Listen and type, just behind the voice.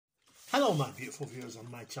Hello my beautiful viewers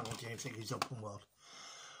on my channel, James Higgins Open World.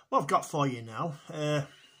 What I've got for you now, there's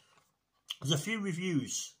a few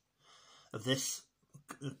reviews of this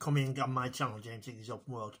coming on my channel, James Higgins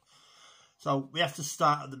Open World. So we have to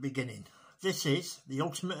start at the beginning. This is the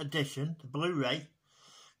Ultimate Edition, the Blu-ray,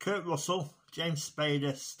 Kurt Russell, James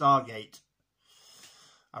Spader, Stargate.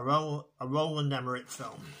 A Roland Emmerich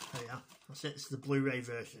film. There you are. That's it, it's the Blu-ray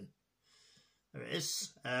version. There it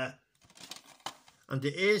is. And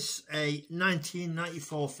it is a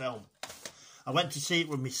 1994 film. I went to see it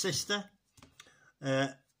with my sister.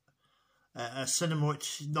 A cinema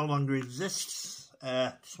which no longer exists.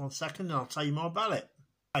 Just one second and I'll tell you more about it.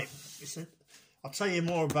 Right, listen, I'll tell you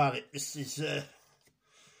more about it. This is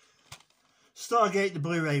Stargate, the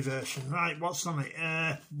Blu-ray version. Right, what's on it?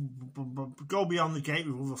 Go beyond the gate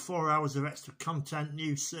with over 4 hours of extra content,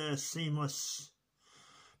 new seamless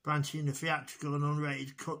branching the theatrical and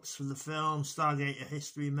unrated cuts for the film, Stargate, a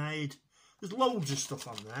history made. There's loads of stuff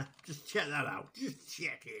on there. Just check that out. Just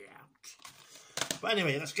check it out. But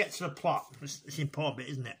anyway, let's get to the plot. It's an important bit,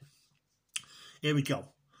 isn't it? Here we go.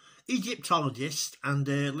 Egyptologist and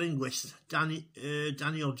linguist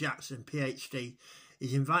Daniel Jackson, PhD,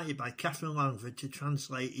 is invited by Catherine Langford to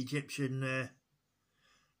translate Egyptian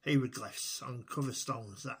hieroglyphs on cover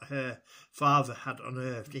stones that her father had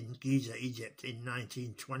unearthed in Giza, Egypt in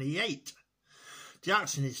 1928.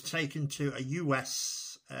 Jackson is taken to a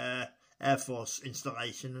US Air Force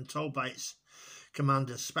installation and told by its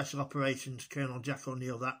commander, Special Operations Colonel Jack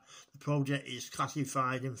O'Neill, that the project is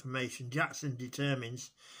classified information. Jackson determines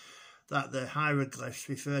that the hieroglyphs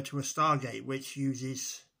refer to a Stargate which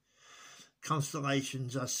uses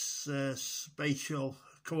constellations as spatial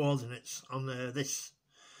coordinates. On this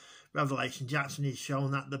revelation, Jackson is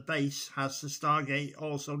shown that the base has the Stargate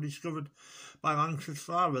also discovered by Langford's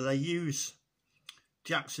father. They use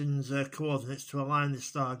Jackson's coordinates to align the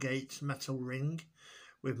Stargate's metal ring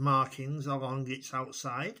with markings along its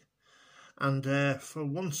outside, and for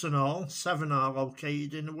once and all, 7 are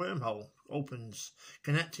located in a wormhole opens,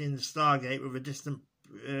 connecting the Stargate with a distant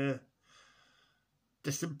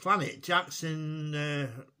planet. Jackson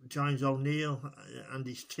joins O'Neill and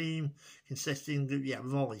his team, consisting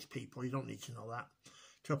of all these people, you don't need to know that,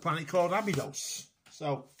 to a planet called Abydos.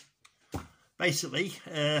 So basically,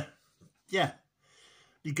 they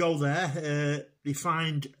go there, they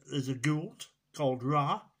find there's a Gould called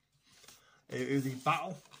Ra, who they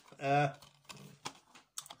battle.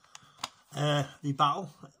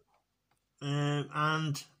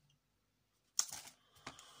 And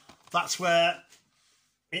that's where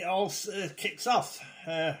it all kicks off.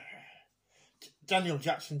 Daniel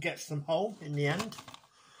Jackson gets them home in the end,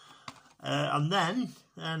 and then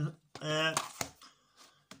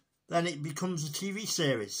it becomes a TV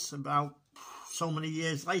series about so many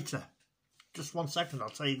years later. Just one second, I'll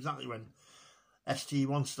tell you exactly when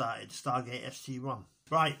SG-1 started, Stargate SG-1.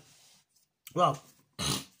 Right, well,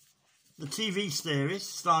 the TV series,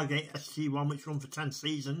 Stargate SG-1, which ran for 10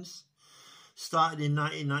 seasons, started in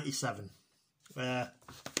 1997. And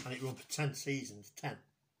it ran for 10 seasons, 10,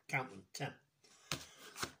 count them, 10.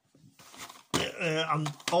 And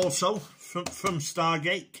also, from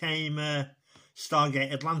Stargate came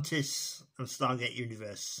Stargate Atlantis and Stargate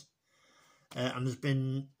Universe. And there's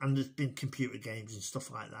been computer games and stuff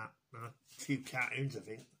like that. A few cartoons, I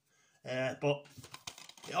think. But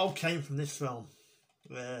it all came from this film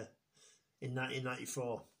in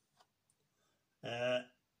 1994.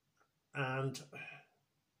 And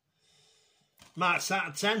marks out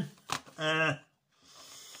of 10.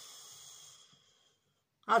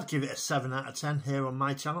 I'd give it a 7 out of 10 here on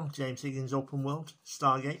my channel, James Higgins Open World,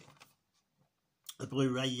 Stargate. The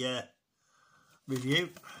Blu-ray review.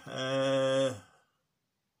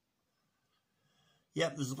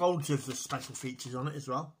 Yep, there's loads of special features on it as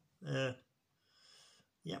well.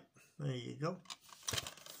 Yep, there you go.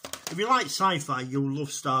 If you like sci-fi, you'll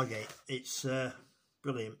love Stargate. It's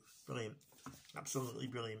brilliant, brilliant, absolutely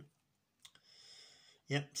brilliant.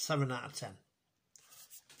 Yep, 7 out of 10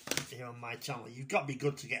 here on my channel. You've got to be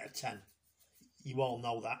good to get a 10. You all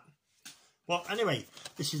know that. Well, anyway,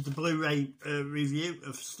 this is the Blu-ray review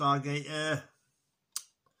of Stargate.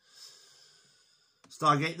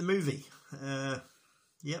 Stargate the movie.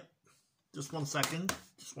 Yep, just one second.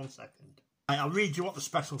 Right, I'll read you what the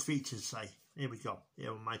special features say. Here we go.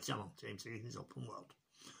 Here on my channel, James Higgins Open World.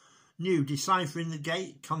 New, Deciphering the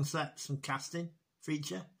Gate, Concepts and Casting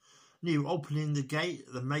feature. New, Opening the Gate,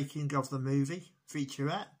 the Making of the Movie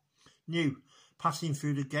featurette. New, Passing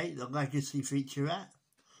Through the Gate, the Legacy featurette.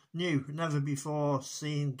 New, Never Before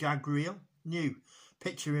Seen Gag Reel. New,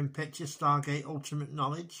 Picture in Picture, Stargate Ultimate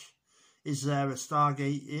Knowledge. Is There a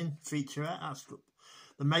Stargate In featurette? That's good.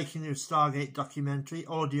 The Making of Stargate documentary,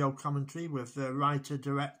 audio commentary with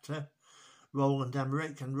writer-director Roland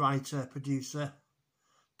Emmerich and writer-producer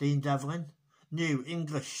Dean Devlin. New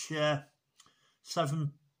English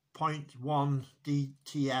 7.1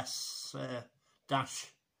 DTS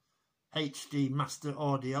HD master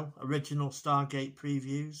audio, original Stargate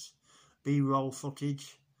previews, B-roll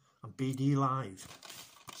footage and BD Live.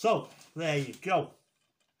 So, there you go.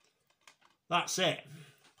 That's it.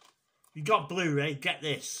 If you got Blu-ray, get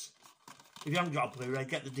this. If you haven't got a Blu-ray,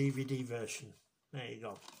 get the DVD version. There you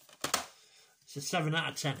go. It's a 7 out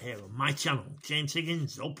of 10 here on my channel, James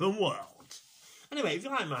Higgins Open World. Anyway, if you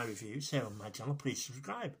like my reviews here on my channel, please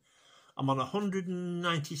subscribe. I'm on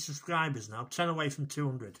 190 subscribers now, 10 away from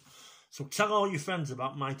 200. So tell all your friends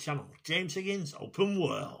about my channel, James Higgins Open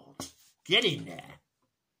World. Get in there.